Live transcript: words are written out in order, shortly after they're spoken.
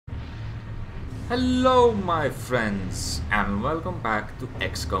Hello my friends and welcome back to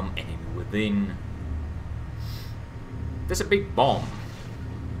XCOM Enemy Within. There's a big bomb.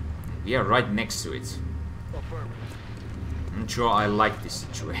 We are right next to it. I'm sure I like this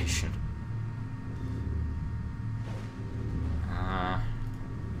situation.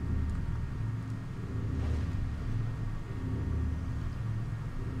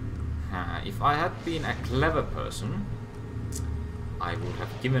 If I had been a clever person, I would have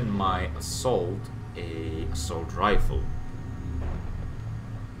given my assault a assault rifle.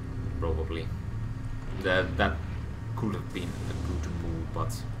 Probably. That could have been a good move,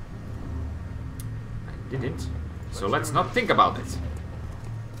 but I didn't. So let's not think about it.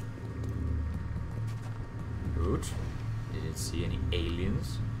 Good. Didn't see any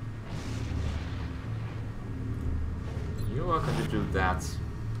aliens. You are going to do that.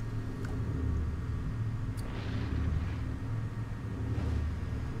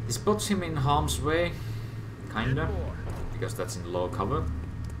 This puts him in harm's way, kinda, because that's in low cover.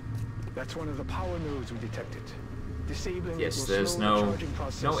 That's one of the power nodes we detected. Disabling yes, there's no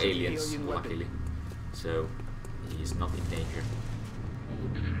aliens, luckily, so he is not in danger.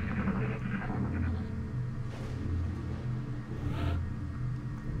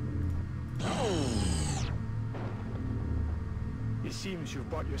 It seems you've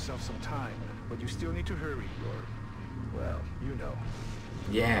bought yourself some time, but you still need to hurry, or, well, you know.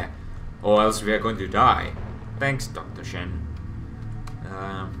 Yeah, or else we are going to die. Thanks, Dr. Shen.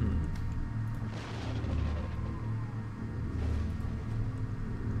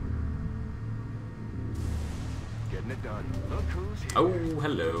 Getting it done. Look who's here. Oh,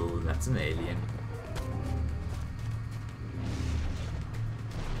 hello, that's an alien.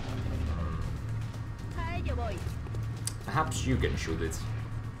 Perhaps you can shoot it.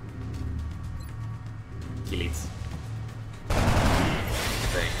 Kill it.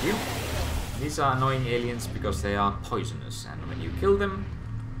 Thank you. These are annoying aliens because they are poisonous, and when you kill them,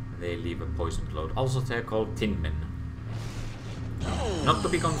 they leave a poison cloud. Also, they're called tin men. Not to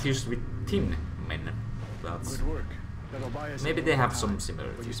be confused with tin men, but good work. That'll buy us maybe they have some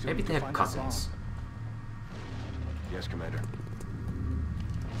similarities. Maybe they have cousins. Yes, Commander.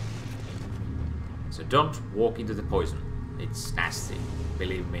 So don't walk into the poison. It's nasty,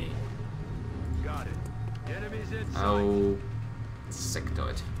 believe me. Got it. Enemies in sight. Oh,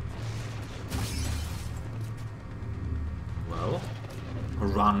 sectoid. Well,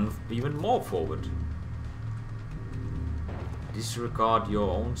 run even more forward. Disregard your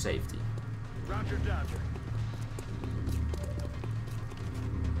own safety. Roger, Dodger.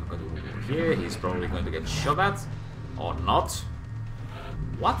 I'm going to move here. He's probably going to get shot at, or not.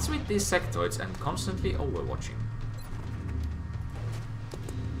 What's with these sectoids and constantly overwatching?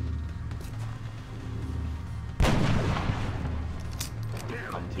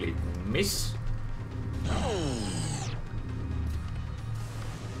 Complete miss.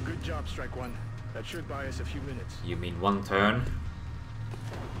 Good job, Strike One. That should buy us a few minutes. You mean one turn?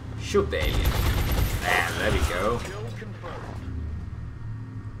 Shoot the alien. And there we go. Kill confirmed.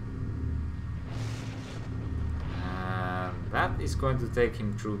 That is going to take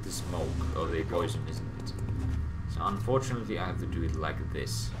him through the smoke, or the poison, isn't it? So unfortunately I have to do it like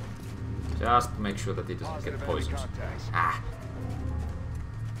this. Just to make sure that he doesn't get poisoned. Ah!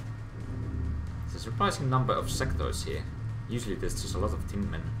 There's a surprising number of sectors here. Usually there's just a lot of tin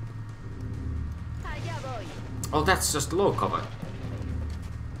men. Oh, that's just low cover.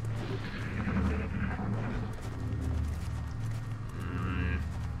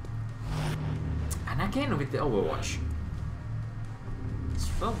 And again with the overwatch. It's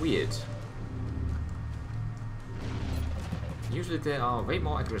so weird. Usually they are way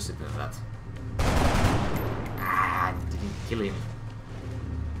more aggressive than that. Ah, I didn't kill him.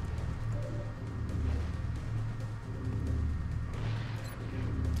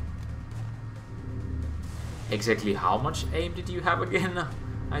 Exactly how much aim did you have again?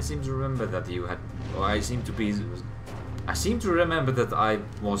 I seem to remember that you had... Or I seem to remember that I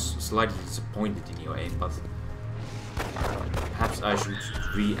was slightly disappointed in your aim, but... Perhaps I should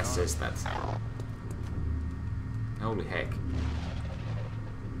reassess that. Holy heck.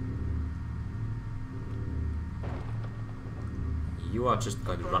 You are just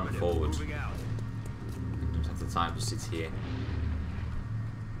going to run forward. I don't have the time to sit here.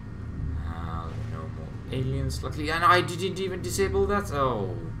 No more aliens, luckily. And I didn't even disable that?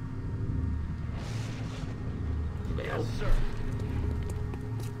 Oh. Well. Yes, sir.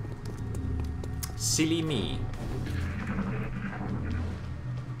 Silly me.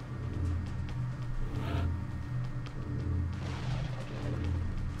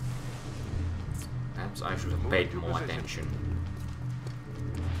 Perhaps I should have paid more attention.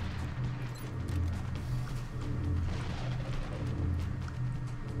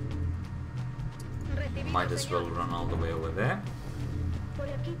 Might as well run all the way over there. So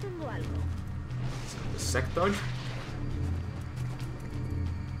the sectoid.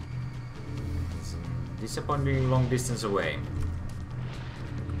 It's a disappointing long distance away.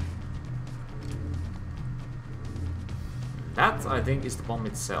 That, I think, is the bomb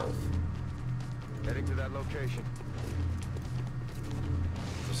itself. Heading to that location.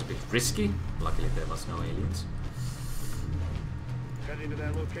 It was a bit risky. Luckily there was no aliens. Heading to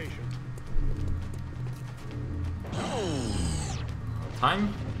that location.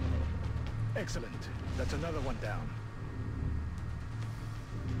 Time. Excellent. That's another one down.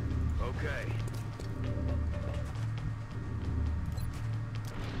 Okay.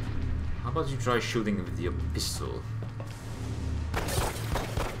 How about you try shooting with your pistol?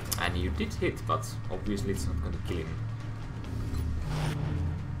 And you did hit, but obviously it's not going to kill him.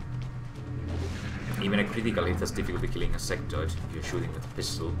 Even a critical hit has difficulty killing a sectoid if you're shooting with a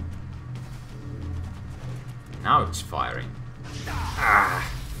pistol. Now it's firing.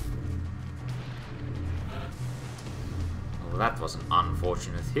 Ah! Well, that was an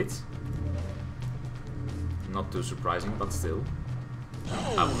unfortunate hit. Not too surprising, but still.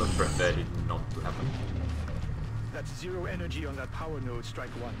 I would have preferred it not to happen. That's 0 energy on that power node, Strike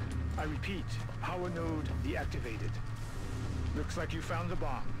 1. I repeat, power node deactivated. Looks like you found the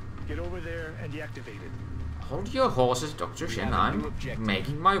bomb. Get over there and deactivate it. Hold your horses, Dr. Shen. I'm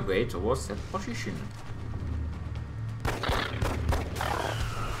making my way towards that position.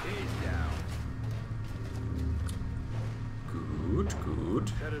 Good, good.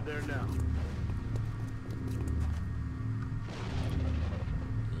 Headed there now.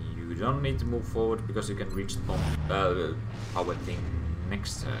 You don't need to move forward because you can reach the bomb, power thing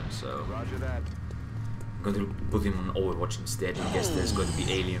next turn, so... Roger that. I'm going to put him on Overwatch instead in case there's going to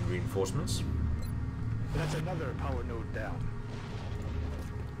be alien reinforcements. That's another power node down.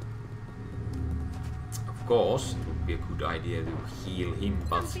 Of course, it would be a good idea to heal him,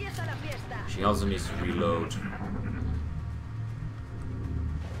 but she also needs to reload.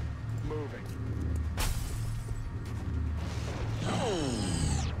 Moving.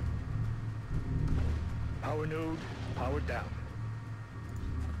 Power node, powered down.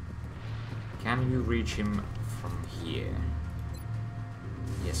 Can you reach him from here?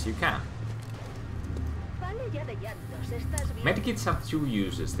 Yes, you can. Medikits have two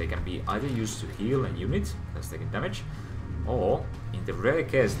uses. They can be either used to heal a unit that's taking damage, or in the rare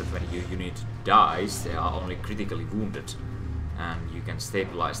case that when your unit dies, they are only critically wounded, and you can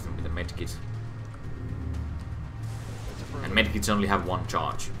stabilize them with a medkit. And medkits only have one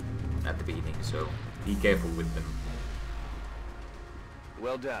charge at the beginning, so be careful with them.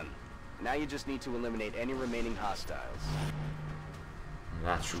 Well done. Now you just need to eliminate any remaining hostiles.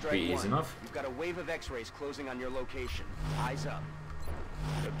 That should Strike be easy 1. enough. You've got a wave of X-rays closing on your location. Eyes up.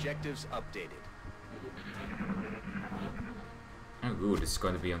 Objectives updated. Oh good, it's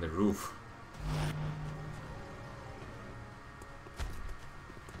going to be on the roof.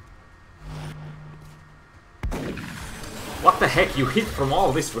 What the heck, you hit from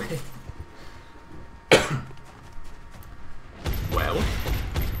all this way? Well,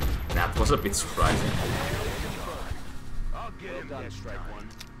 that was a bit surprising. Well done, Strike 1.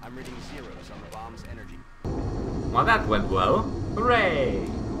 I'm reading zeros on the bomb's energy. Well, that went well. Hooray!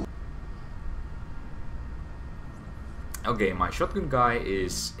 Okay, my shotgun guy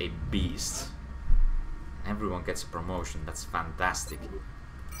is a beast. Everyone gets a promotion, that's fantastic.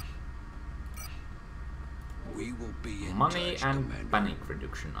 We will be in Money touch, and Commander. panic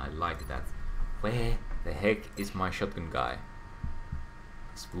reduction, I like that. Where the heck is my shotgun guy?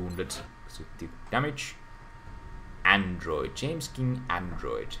 He's wounded, so did damage. Android, James King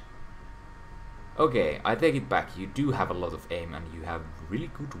Android. Okay, I take it back, you do have a lot of aim and you have really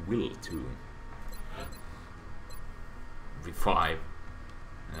good will too. Revive.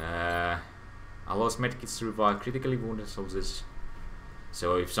 Allows medkits to revive critically wounded soldiers.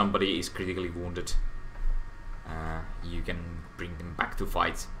 So if somebody is critically wounded, you can bring them back to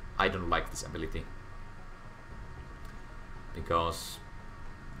fight. I don't like this ability. Because,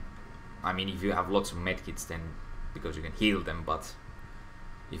 I mean, if you have lots of medkits, then because you can heal them, but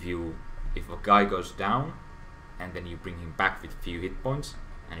if a guy goes down and then you bring him back with few hit points,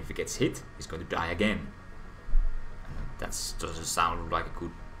 and if he gets hit, he's going to die again. That doesn't sound like a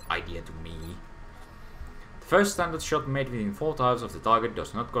good idea to me. The first standard shot made within 4 tiles of the target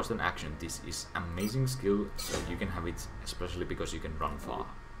does not cost an action. This is amazing skill, so you can have it, especially because you can run far.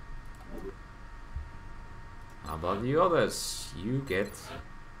 How about the others? You get...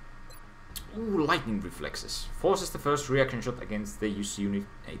 Ooh, lightning reflexes. Forces the first reaction shot against this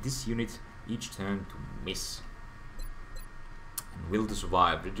unit each turn to miss. And will to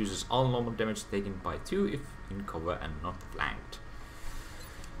survive. Reduces all normal damage taken by 2 if in cover and not flanked.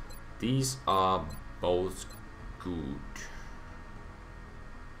 These are both good.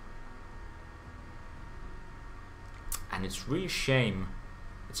 And it's a real shame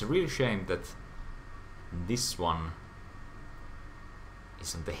that this one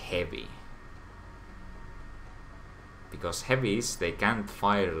isn't the heavy. Because heavies, they can't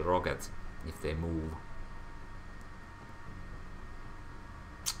fire a rocket if they move.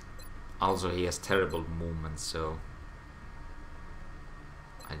 Also, he has terrible movement, so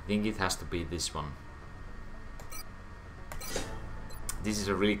I think it has to be this one. This is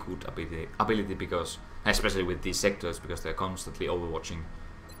a really good ability because, especially with these sectors, because they're constantly overwatching.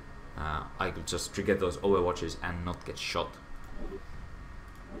 I could just trigger those overwatches and not get shot.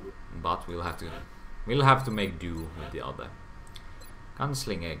 But we'll have to make do with the other.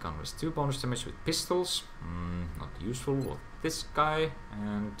 Gunslinger gun with 2 bonus damage with pistols. Not useful with this guy.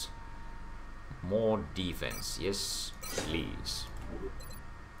 And more defense. Yes, please.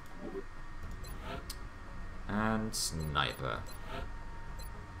 And sniper.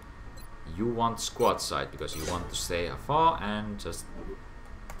 You want squad side because you want to stay afar and just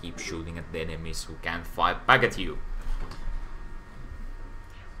keep shooting at the enemies who can't fight back at you.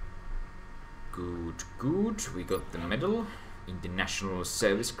 Good, good. We got the medal. International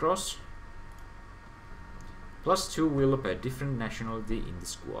Service Cross. +2 will per different nationality in the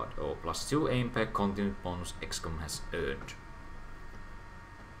squad. Or +2 aim per continent bonus XCOM has earned.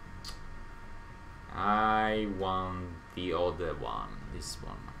 I want the other one. This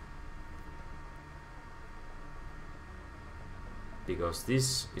one. Because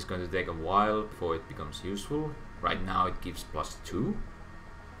this is going to take a while before it becomes useful. Right now it gives +2.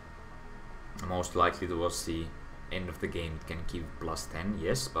 Most likely towards the end of the game it can give +10,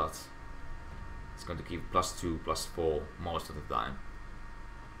 yes, but it's going to give +2, +4 most of the time.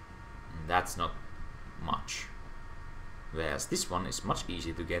 And that's not much. Whereas this one is much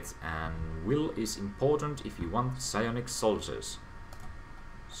easier to get, and will is important if you want psionic soldiers.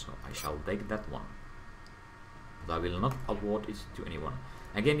 So I shall take that one. But I will not award it to anyone.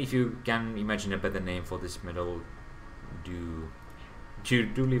 Again, if you can imagine a better name for this medal, do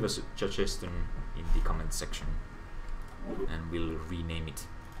leave us a suggestion in the comment section and we'll rename it.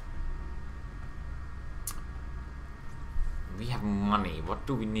 We have money. What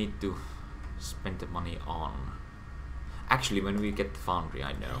do we need to spend the money on? Actually, when we get the foundry,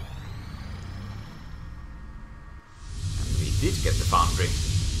 I know. And we did get the foundry.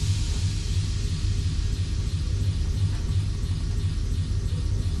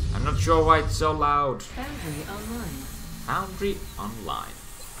 I'm not sure why it's so loud. Foundry online. Foundry online.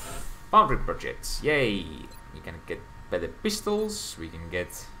 Foundry projects. Yay! We can get better pistols. We can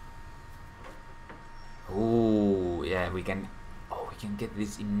get. Oh yeah, we can. Oh, we can get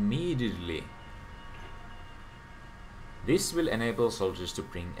this immediately. This will enable soldiers to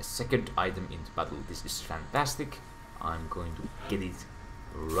bring a second item into battle. This is fantastic. I'm going to get it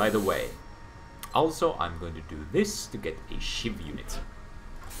right away. Also, I'm going to do this to get a Shiv unit.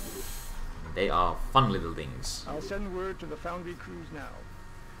 They are fun little things. I'll send word to the Foundry crews now.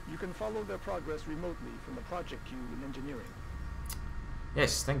 You can follow their progress remotely from the project queue in engineering.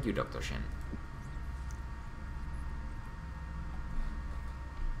 Yes, thank you, Dr. Shen.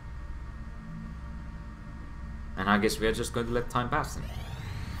 And I guess we are just going to let time pass then.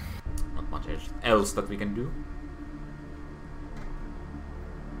 Not much else that we can do.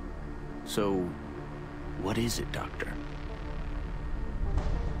 So, what is it, Doctor?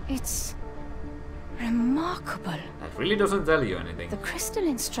 It's remarkable. That really doesn't tell you anything. The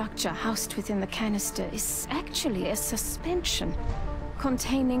crystalline structure housed within the canister is actually a suspension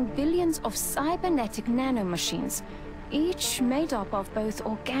containing billions of cybernetic nanomachines, each made up of both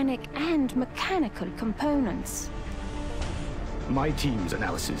organic and mechanical components. My team's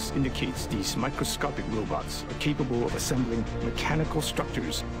analysis indicates these microscopic robots are capable of assembling mechanical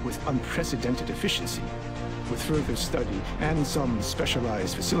structures with unprecedented efficiency. With further study and some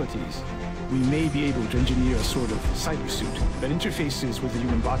specialized facilities, we may be able to engineer a sort of cybersuit that interfaces with the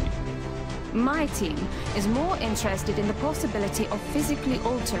human body. My team is more interested in the possibility of physically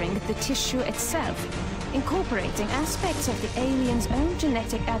altering the tissue itself, incorporating aspects of the alien's own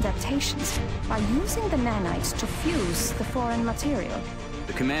genetic adaptations by using the nanites to fuse the foreign material.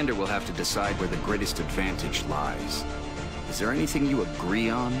 The commander will have to decide where the greatest advantage lies. Is there anything you agree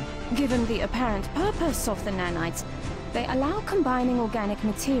on? Given the apparent purpose of the nanites, they allow combining organic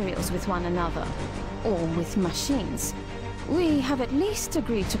materials with one another, or with machines. We have at least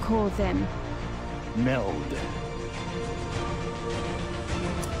agreed to call them Meld.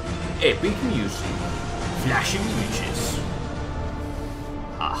 Epic music. Flashing images.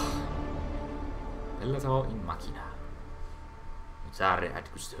 Bellator in Machina. Usare ad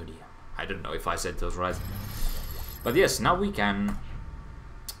custodiam. I don't know if I said those right. But yes, now we can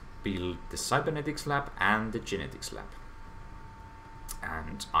build the cybernetics lab and the genetics lab.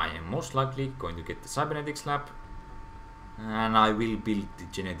 And I am most likely going to get the cybernetics lab. And I will build the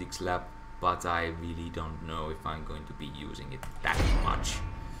genetics lab, but I really don't know if I'm going to be using it that much.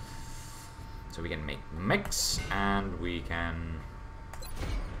 So we can make mechs, and we can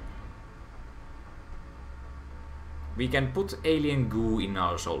put alien goo in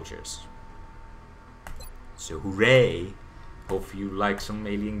our soldiers. So hooray! Hope you like some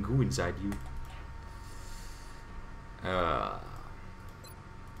alien goo inside you.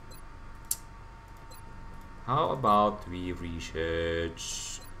 How about we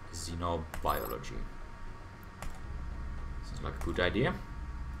research xenobiology? Sounds like a good idea.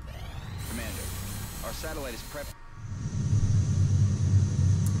 Commander, our satellite is prepped.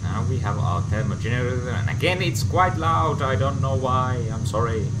 Now we have our thermal generator, and again it's quite loud. I don't know why. I'm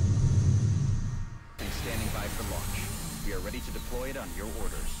sorry. And standing by for launch. We are ready to deploy it on your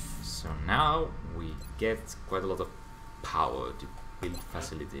orders. So now we get quite a lot of power to build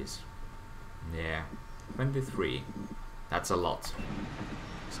facilities. Yeah, 23. That's a lot.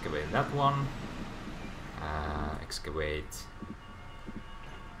 Excavate that one. Excavate.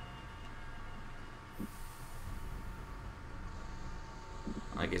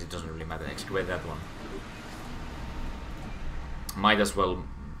 I guess it doesn't really matter. Excavate that one. Might as well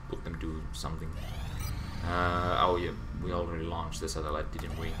put them do something. Oh yeah, we already launched the satellite,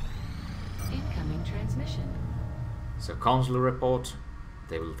 didn't we? Incoming transmission. So council report.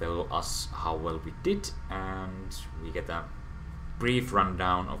 They will tell us how well we did, and we get a brief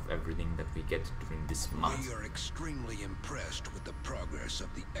rundown of everything that we get during this month. We are extremely impressed with the progress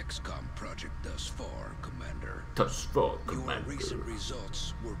of the XCOM project thus far, Commander. Thus far, Commander. Your recent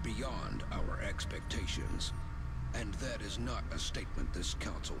results were beyond our expectations, and that is not a statement this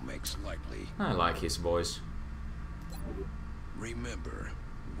council makes lightly. I like his voice. Remember,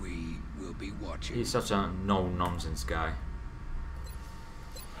 we will be watching. He's such a no-nonsense guy.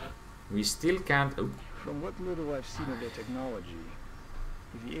 We still can't... Oh. From what little I've seen of their technology,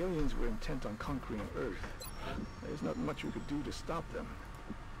 if the aliens were intent on conquering Earth, there's not much we could do to stop them.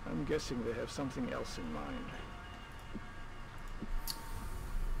 I'm guessing they have something else in mind.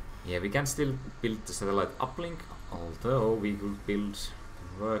 Yeah, we can still build the satellite uplink, although we will build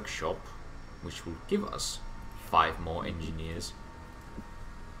a workshop, which will give us 5 more engineers.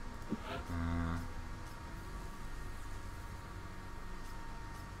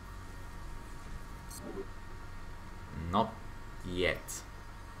 Not yet,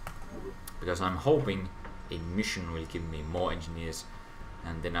 because I'm hoping a mission will give me more engineers,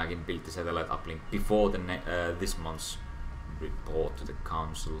 and then I can build the satellite uplink before the this month's report to the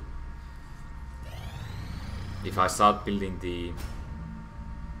council. If I start building the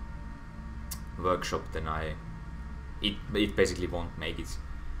workshop, then it basically won't make it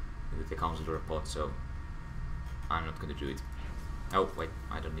with the council report, so I'm not going to do it. Oh wait,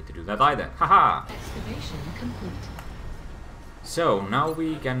 I don't need to do that either. Haha! Excavation complete. So now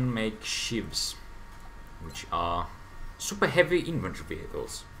we can make shivs, which are super heavy infantry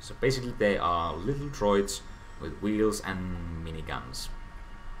vehicles. So basically they are little droids with wheels and miniguns.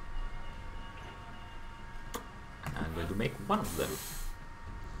 And I'm going to make one of them.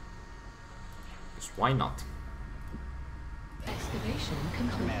 Because why not? Excavation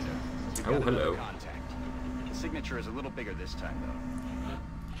complete. Commander, we've Oh, got another hello. contact. The signature is a little bigger this time,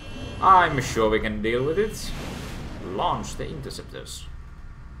 though. I'm sure we can deal with it. Launch the interceptors.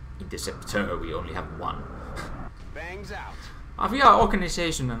 Interceptor, we only have one. Bangs out. We are an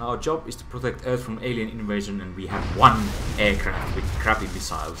organization, and our job is to protect Earth from alien invasion, and we have one aircraft with crappy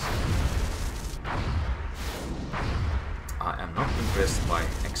missiles. I am not impressed by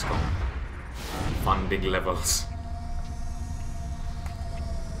XCOM funding levels.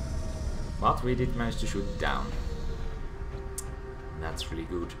 But we did manage to shoot it down. That's really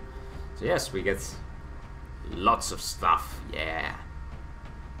good. So yes, we get lots of stuff, yeah.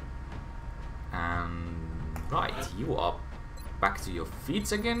 And right, you are back to your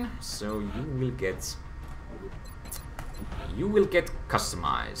feet again, so you will get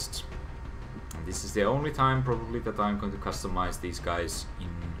customized. And this is the only time probably that I'm going to customize these guys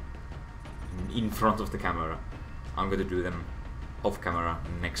in front of the camera. I'm going to do them off camera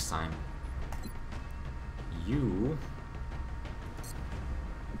next time. You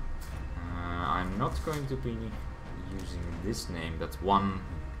I'm not going to be using this name that one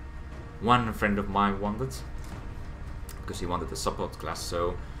friend of mine wanted, because he wanted a support class.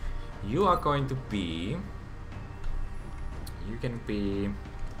 So you are going to be, you can be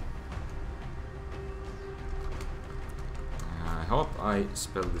hope I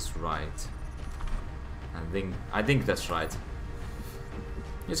spelled this right. I think that's right.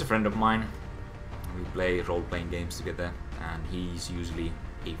 He's a friend of mine. We play role-playing games together, and he's usually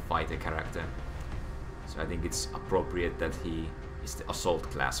a fighter character. So I think it's appropriate that he is the assault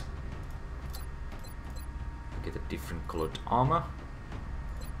class. Get a different colored armor.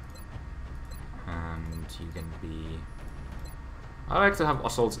 And you can be... I like to have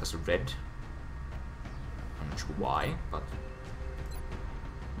assaults as red. I'm not sure why, but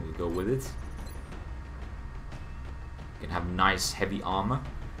we'll go with it. You can have nice heavy armor.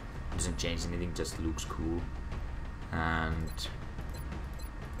 It doesn't change anything, just looks cool. And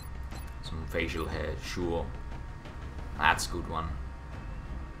some facial hair, sure. That's a good one.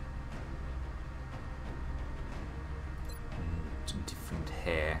 And different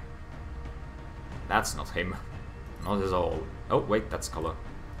hair. That's not him. Not at all. Oh, wait, that's color.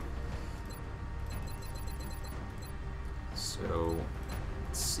 So,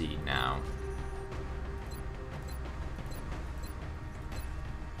 let's see now.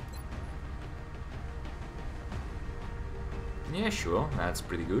 Yeah, sure, that's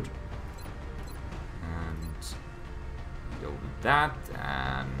pretty good. And go with that,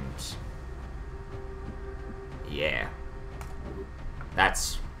 and yeah,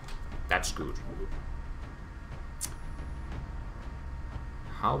 that's good.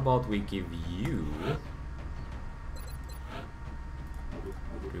 How about we give you?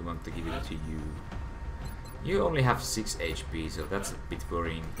 We want to give it to you. You only have 6 HP, so that's a bit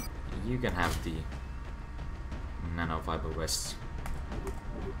worrying. You can have the nanofiber vest.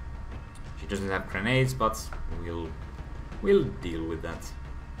 She doesn't have grenades, but we'll deal with that.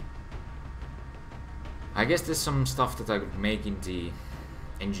 I guess there's some stuff that I could make in the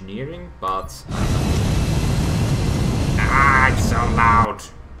engineering, but it's so loud.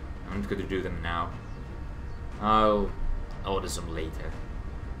 I'm not going to do them now. I'll order some later.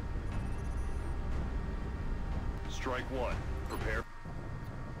 Strike one. Prepare.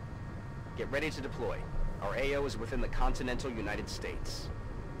 Get ready to deploy. Our AO is within the continental United States.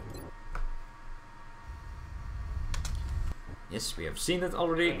 Yes, we have seen it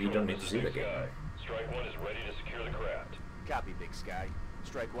already. We don't need to see it again. Strike one is ready to secure the craft. Copy, Big Sky.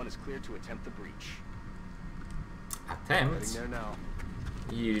 Strike one is cleared to attempt the breach. Attempt? Heading there now.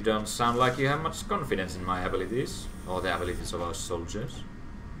 You don't sound like you have much confidence in my abilities, or the abilities of our soldiers.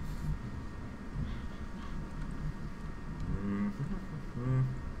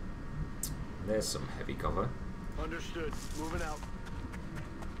 There's some heavy cover. Understood. Moving out.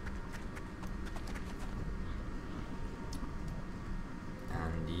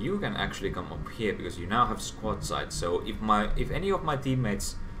 And you can actually come up here because you now have squad sight. So if any of my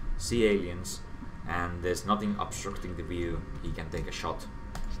teammates see aliens and there's nothing obstructing the view, he can take a shot.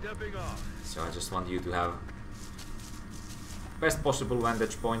 Stepping off. So I just want you to have best possible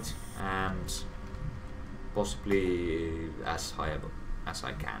vantage point and possibly as high up as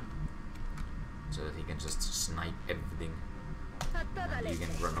I can, so that he can just snipe everything. And you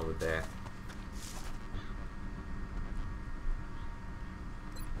can run over there.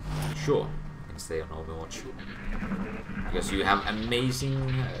 Sure, you can stay on Overwatch because you have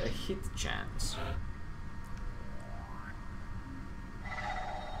amazing hit chance.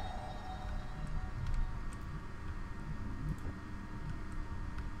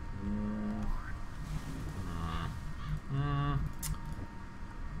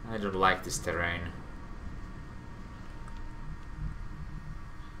 I don't like this terrain.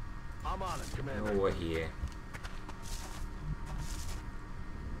 I'm on it, Commander. Over here.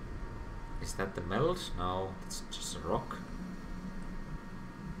 Is that the meld? No, it's just a rock.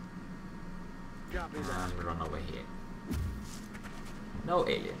 Copy that. And run over here. No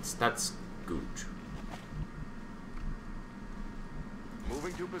aliens, that's good.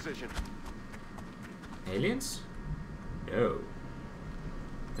 Moving to position. Aliens? No.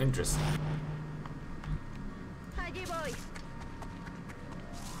 Interesting.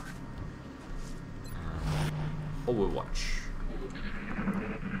 Overwatch.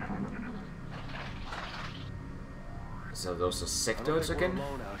 So those are sectors again?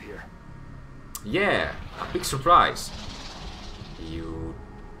 Alone out here. Yeah, a big surprise. You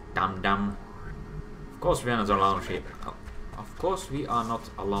dum-dum. Of course we are not alone here. Oh, of course we are not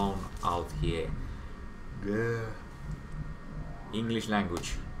alone out here. English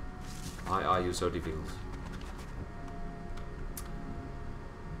language. Why are you so difficult?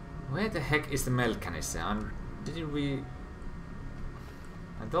 Where the heck is the meld canister? Didn't we...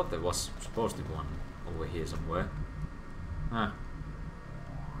 I thought there was supposed to be one over here somewhere. Huh.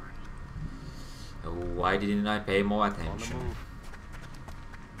 Oh, why didn't I pay more attention? On the move.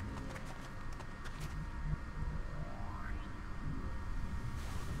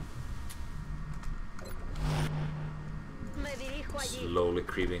 slowly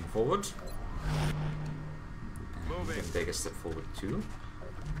creeping forward. And you can take a step forward too.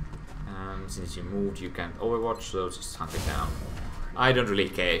 And since you moved, you can't overwatch, so just hunt it down. I don't really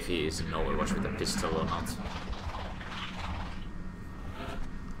care if he is in overwatch with a pistol or not.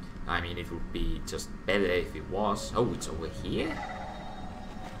 I mean, it would be just better if it was. Oh, it's over here?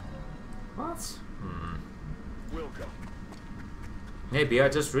 What? Welcome. Maybe I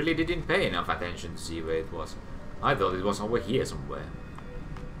just really didn't pay enough attention to see where it was. I thought it was over here somewhere.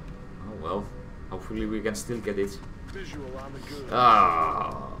 Oh well. Hopefully we can still get it. Visual on the good.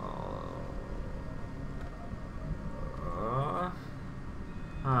 Ah.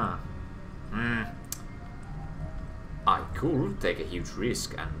 I could take a huge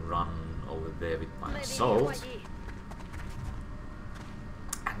risk and run over there with my assault.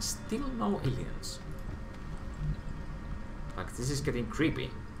 And still no aliens. Like, this is getting creepy.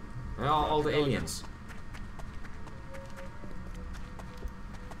 Where are all the aliens?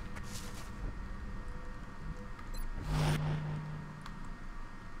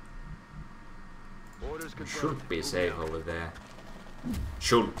 Should be safe over there.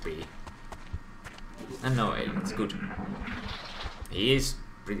 Should be. And no aliens, good. He is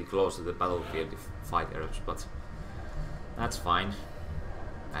pretty close to the battlefield if fight erupts, but that's fine,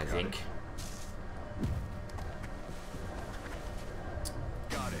 I think.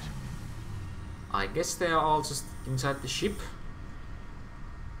 Got it. I guess they are all just inside the ship.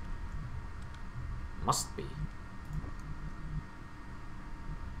 Must be.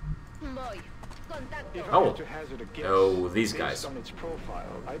 If I Oh. had to hazard a guess, Oh, these based guys. on its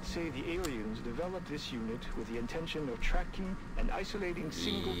profile, I'd say the aliens developed this unit with the intention of tracking and isolating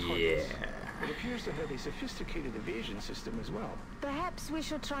single targets. It appears to have a sophisticated evasion system as well. Perhaps we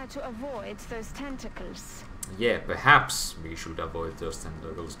should try to avoid those tentacles. Yeah, perhaps we should avoid those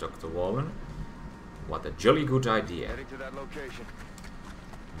tentacles, Dr. Wallen. What a jolly good idea. Heading to that location.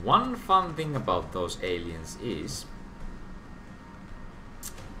 One fun thing about those aliens is,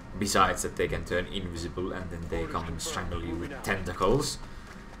 besides that they can turn invisible and then they come and strangle you with tentacles,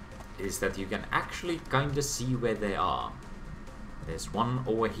 is that you can actually kinda see where they are. There's one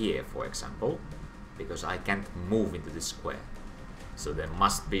over here, for example, because I can't move into this square. So there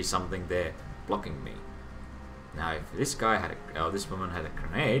must be something there blocking me. Now if this guy had this woman had a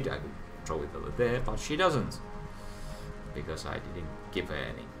grenade, I could throw it over there, but she doesn't. Because I didn't give her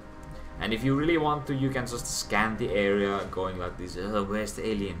any. And if you really want to, you can just scan the area going like this. Where's the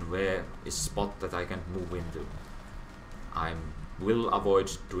alien? Where is a spot that I can move into? I will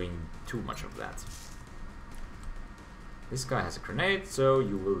avoid doing too much of that. This guy has a grenade, so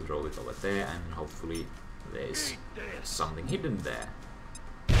you will throw it over there and hopefully there's something hidden there.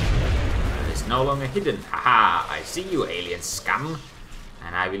 It's no longer hidden. Haha, I see you, alien scum.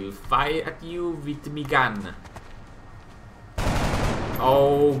 And I will fire at you with me gun.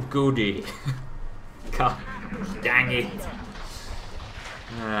 Oh, goody. God dang it.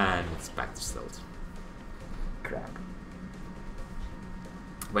 And it's back to stealth. Crap.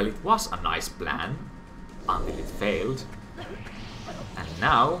 Well, it was a nice plan until it failed. And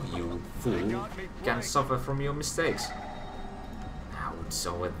now, you fool can suffer from your mistakes. Now it's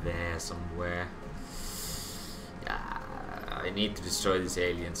over there somewhere. I need to destroy these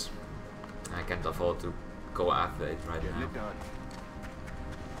aliens. I can't afford to go after it right now.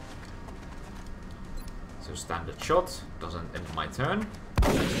 So standard shot, doesn't end my turn.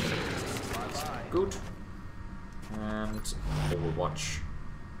 That's good. And Overwatch.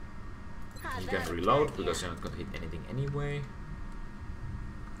 You can reload because you're not going to hit anything anyway.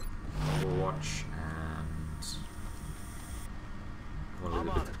 Overwatch and come a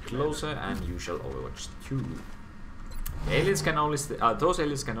little bit closer and you shall Overwatch 2. The aliens can only those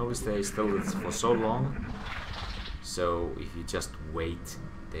aliens can only stay still for so long. So if you just wait,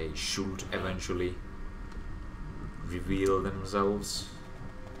 they should eventually reveal themselves.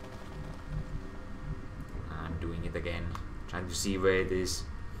 I'm doing it again, trying to see where it is.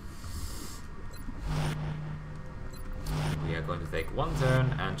 We are going to take one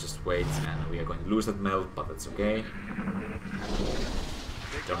turn and just wait, and we are going to lose that melt, but that's okay.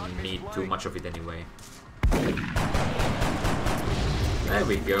 Don't need too much of it anyway. There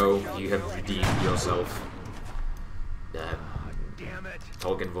we go, you have redeemed yourself.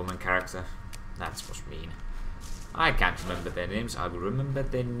 Tolkien woman character. That was mean. I can't remember their names, I will remember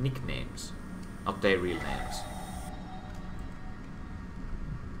their nicknames, not their real names.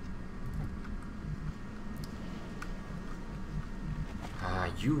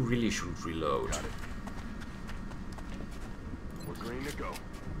 You really should reload. We're green to go.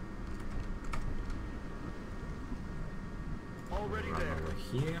 Already Run there. over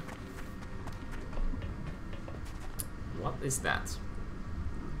here. What is that?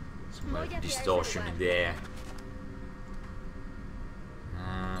 Some distortion in the air.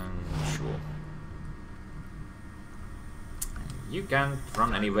 Sure. You can't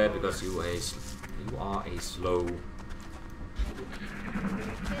run anywhere because you are a slow.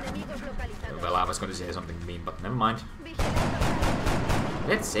 Well, I was going to say something mean, but never mind.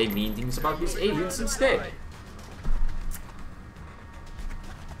 Let's say mean things about these aliens instead.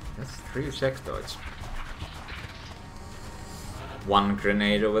 That's 3 sectoids. One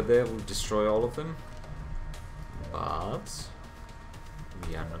grenade over there will destroy all of them. But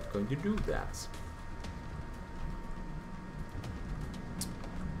we are not going to do that.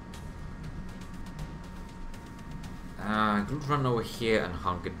 I could run over here and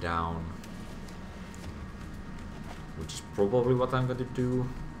hunker down, which is probably what I'm going to do,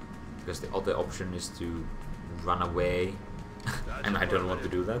 because the other option is to run away, and I don't want to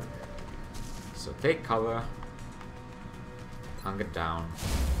do that. So take cover, hunker down,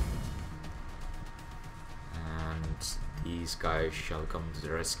 and these guys shall come to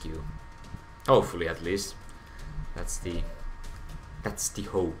the rescue. Hopefully, at least. That's the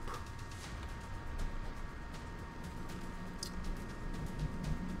hope.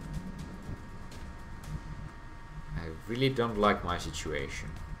 I really don't like my situation.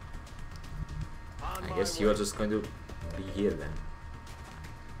 I guess you are just going to be here then.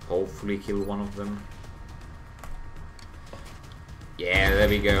 Hopefully kill one of them. Yeah, there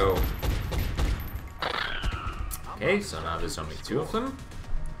we go. Okay, so now there's only 2 of them.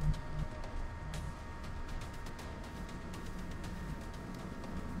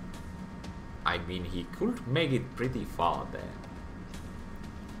 I mean, he could make it pretty far there.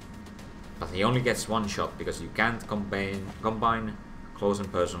 But he only gets 1 shot because you can't combine close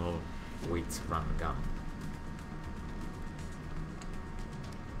and personal with run and gun.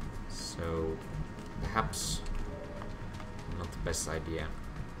 So perhaps not the best idea.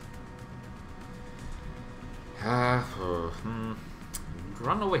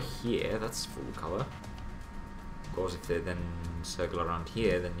 Run over here, that's full cover. Of course, if they then circle around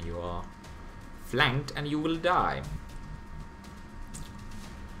here, then you are flanked and you will die.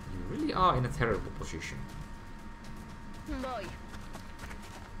 You really are in a terrible position. Boy.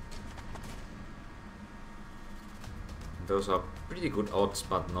 Those are pretty good odds,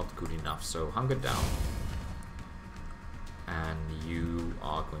 but not good enough, so hunker down. And you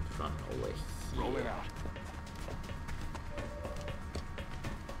are going to run over here. Roll it out.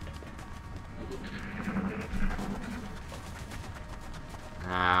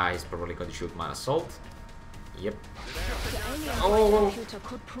 He's probably going to shoot my assault. Yep. The alien Oh. computer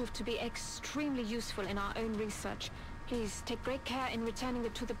could prove to be extremely useful in our own research. Please take great care in returning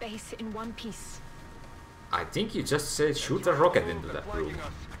it to the base in one piece. I think you just said shoot a rocket into that room.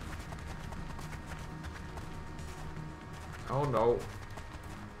 Oh no.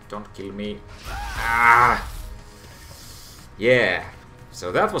 Don't kill me. Ah! Yeah.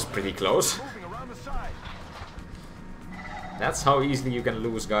 So that was pretty close. That's how easily you can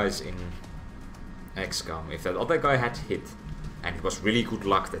lose guys in XCOM. If that other guy had hit, and it was really good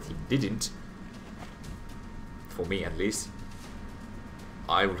luck that he didn't, for me at least,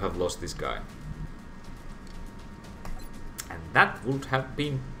 I would have lost this guy. And that would have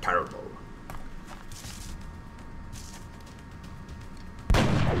been terrible.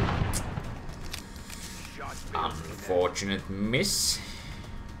 Unfortunate miss.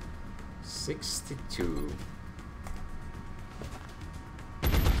 62.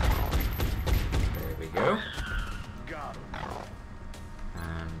 There we go.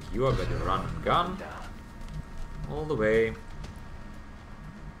 And you are going to run and gun all the way to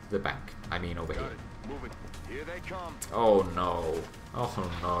the back. I mean over here. Here they come. Oh no.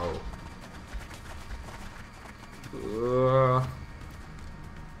 Oh no.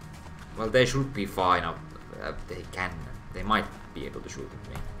 Well, they should be fine up. They might be able to shoot at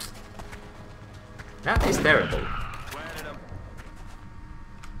me. That is terrible.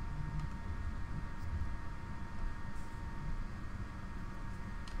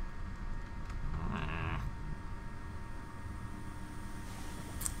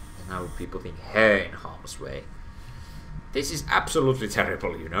 And now people think hair in harm's way. This is absolutely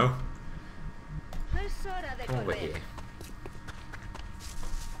terrible, you know. Come over here.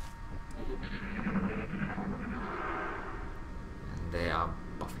 And they are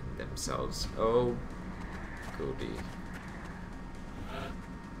buffing themselves. Oh, goody.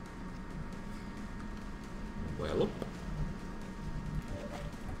 Well,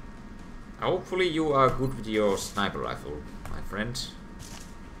 hopefully you are good with your sniper rifle, my friend.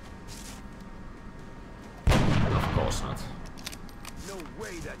 Of course not. No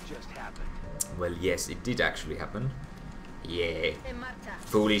way that just happened. Well, yes, it did actually happen. Yeah.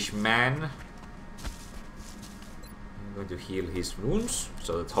 Foolish man. I'm going to heal his wounds,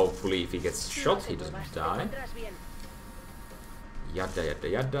 so that hopefully if he gets shot, he doesn't die. Yada yada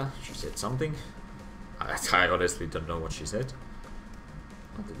yada. She said something. I honestly don't know what she said.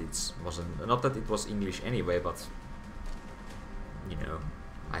 Not that it was English anyway, but you know,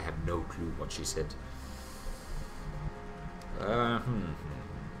 I have no clue what she said. I'm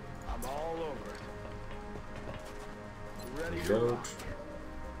all over it. Ready to Reload.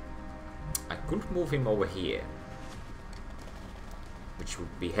 I could move him over here, which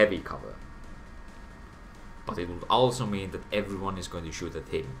would be heavy cover, but it would also mean that everyone is going to shoot at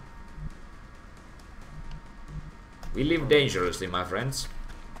him. We live dangerously, my friends.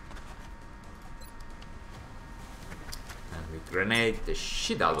 And we grenade the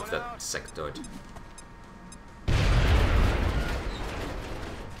shit out of that sectoid.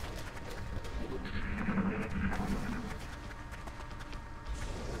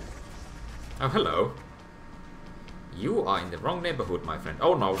 Oh, hello. You are in the wrong neighborhood, my friend.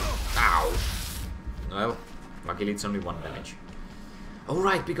 Oh no. Ow. Well, luckily it's only 1 damage. Oh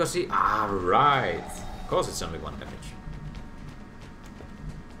right, because he... Ah, right. Of course it's only 1 damage.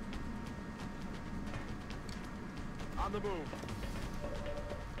 on the move.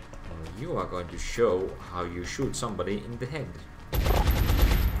 Well, you are going to show how you shoot somebody in the head.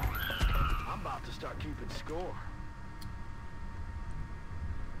 I'm about to start keeping score.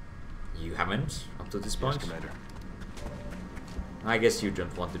 You haven't, up to this point? Yes, Commander. I guess you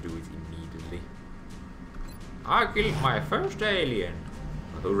don't want to do it immediately. I killed my first alien!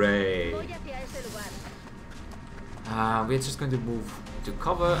 Hooray! We're just going to move to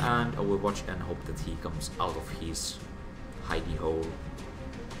cover and overwatch and hope that he comes out of his hidey hole.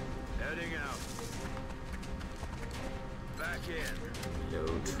 Heading out. Back in.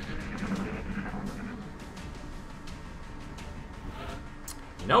 Reload.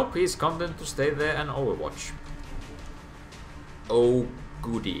 Nope, he's content to stay there and overwatch. Oh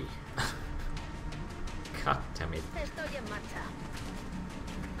goody. God damn it.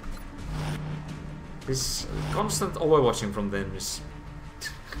 This constant overwatching from them is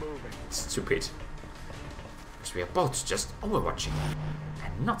stupid. Because we are both just overwatching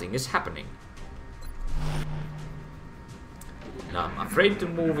and nothing is happening. Now I'm afraid to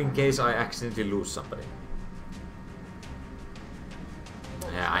move in case I accidentally lose somebody.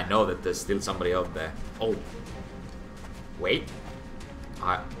 Yeah, I know that there's still somebody out there. Oh. Wait.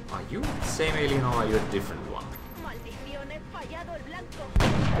 Are you the same alien or are you a different one?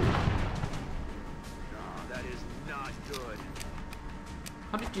 That is not good.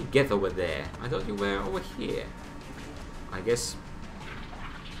 How did you get over there? I thought you were over here. I guess...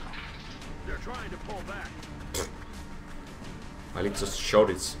 They're trying to pull back. Well, it just showed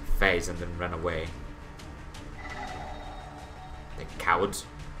its face and then ran away. The coward.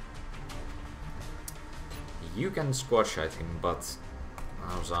 You can squash at him, but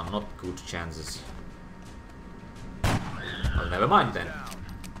those are not good chances. Well, never mind then.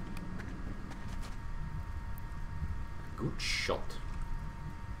 Good shot.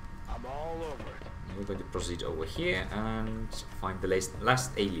 I'm all over it. We're going to proceed over here and find the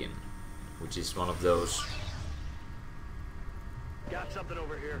last alien, which is one of those. Got something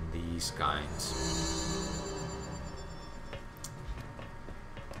over here. These kinds.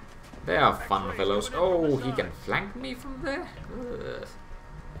 They are fun fellows. Oh, he can flank me from there? Ugh.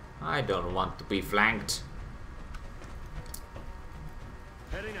 I don't want to be flanked.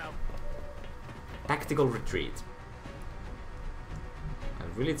 Heading out. Tactical retreat. I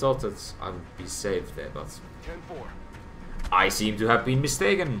really thought that I would be safe there, but 10-4. I seem to have been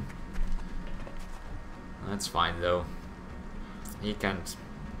mistaken. That's fine though. He can't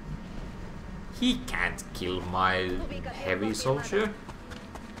kill my heavy soldier.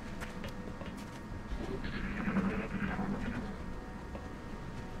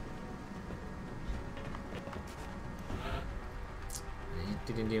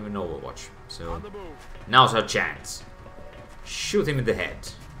 He didn't even overwatch, so now's our chance. Shoot him in the head.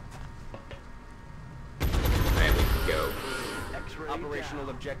 There we go. Operational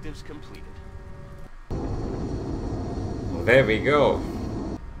objectives completed. Well, there we go.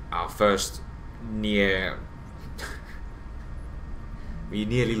 Our first near... We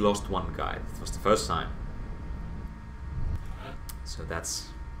nearly lost one guy. It was the first time. So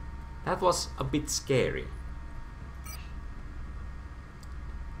that was a bit scary.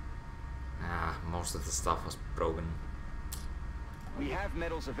 Most of the stuff was broken. We have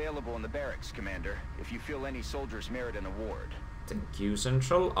medals available in the barracks, Commander, if you feel any soldiers merit an award. Thank you,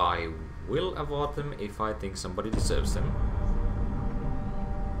 Central. I will award them if I think somebody deserves them.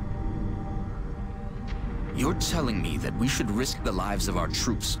 You're telling me that we should risk the lives of our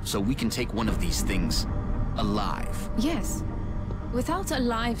troops so we can take one of these things alive? Yes. Without a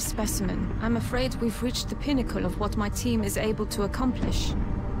live specimen, I'm afraid we've reached the pinnacle of what my team is able to accomplish.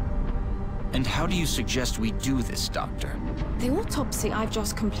 And how do you suggest we do this, Doctor? The autopsy I've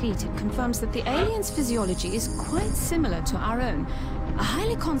just completed confirms that the alien's physiology is quite similar to our own. A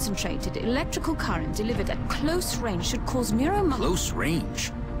highly concentrated electrical current delivered at close range should cause Close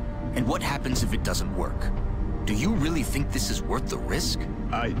range? And what happens if it doesn't work? Do you really think this is worth the risk?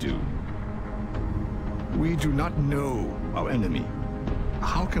 I do. We do not know our enemy.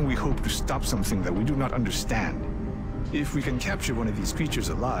 How can we hope to stop something that we do not understand? If we can capture one of these creatures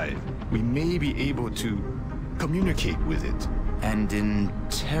alive, we may be able to communicate with it. And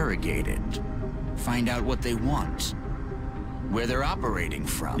interrogate it. Find out what they want. Where they're operating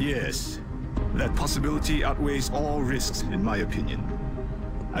from. Yes. That possibility outweighs all risks, in my opinion.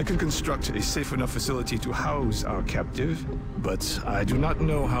 I can construct a safe enough facility to house our captive, but I do not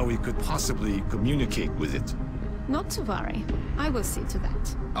know how we could possibly communicate with it. Not to worry. I will see to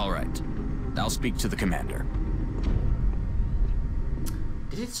that. All right. I'll speak to the commander.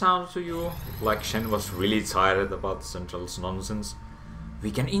 Did it sound to you like Shen was really tired about Central's nonsense?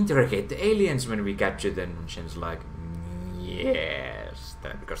 We can interrogate the aliens when we capture them. And Shen's like, yes,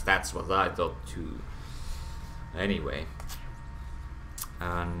 because that's what I thought too. Anyway.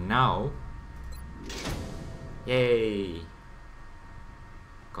 Now, yay!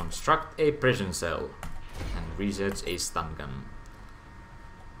 Construct a prison cell and research a stun gun.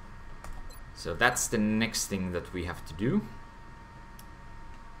 So that's the next thing that we have to do.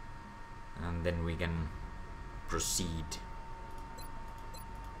 And then we can proceed.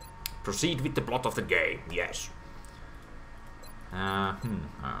 Proceed with the plot of the game, yes. I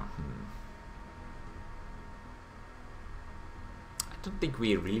don't think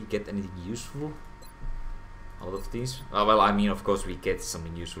we really get anything useful out of these. Well, I mean, of course we get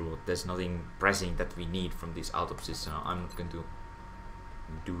something useful, but there's nothing pressing that we need from these autopsies, so I'm not going to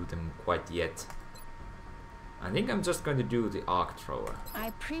do them quite yet. I think I'm just going to do the arc thrower. I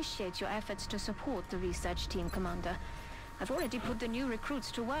appreciate your efforts to support the research team, Commander. I've already put the new recruits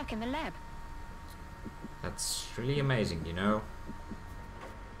to work in the lab. That's really amazing, you know.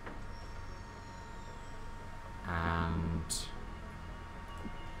 And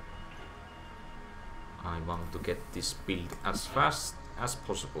I want to get this built as fast as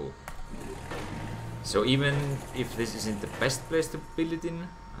possible. So even if this isn't the best place to build it in,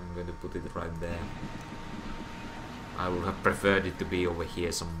 I'm going to put it right there. I would have preferred it to be over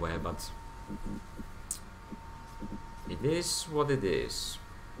here somewhere, but it is what it is.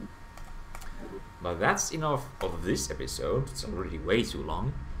 But that's enough of this episode. It's already way too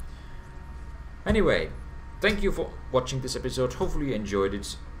long. Anyway, thank you for watching this episode. Hopefully you enjoyed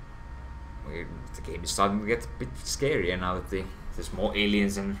it. The game is starting to get a bit scarier now that there's more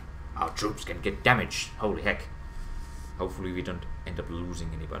aliens and our troops can get damaged. Holy heck. Hopefully we don't end up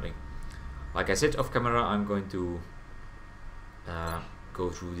losing anybody. Like I said off camera, I'm going to go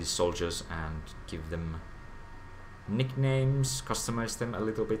through these soldiers and give them nicknames, customize them a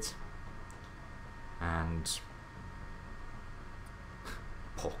little bit. And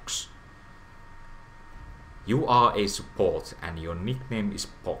Pox. You are a support and your nickname is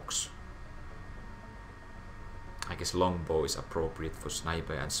Pox. I guess longbow is appropriate for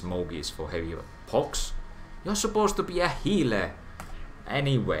sniper and smoky is for heavy. Pox? You're supposed to be a healer.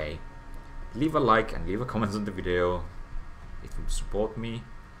 Anyway, leave a like and leave a comment on the video. It would support me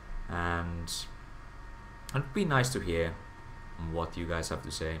and it'd be nice to hear what you guys have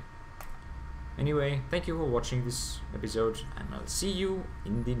to say. Anyway, thank you for watching this episode and I'll see you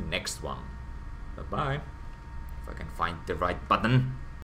in the next one. Bye bye. If I can find the right button.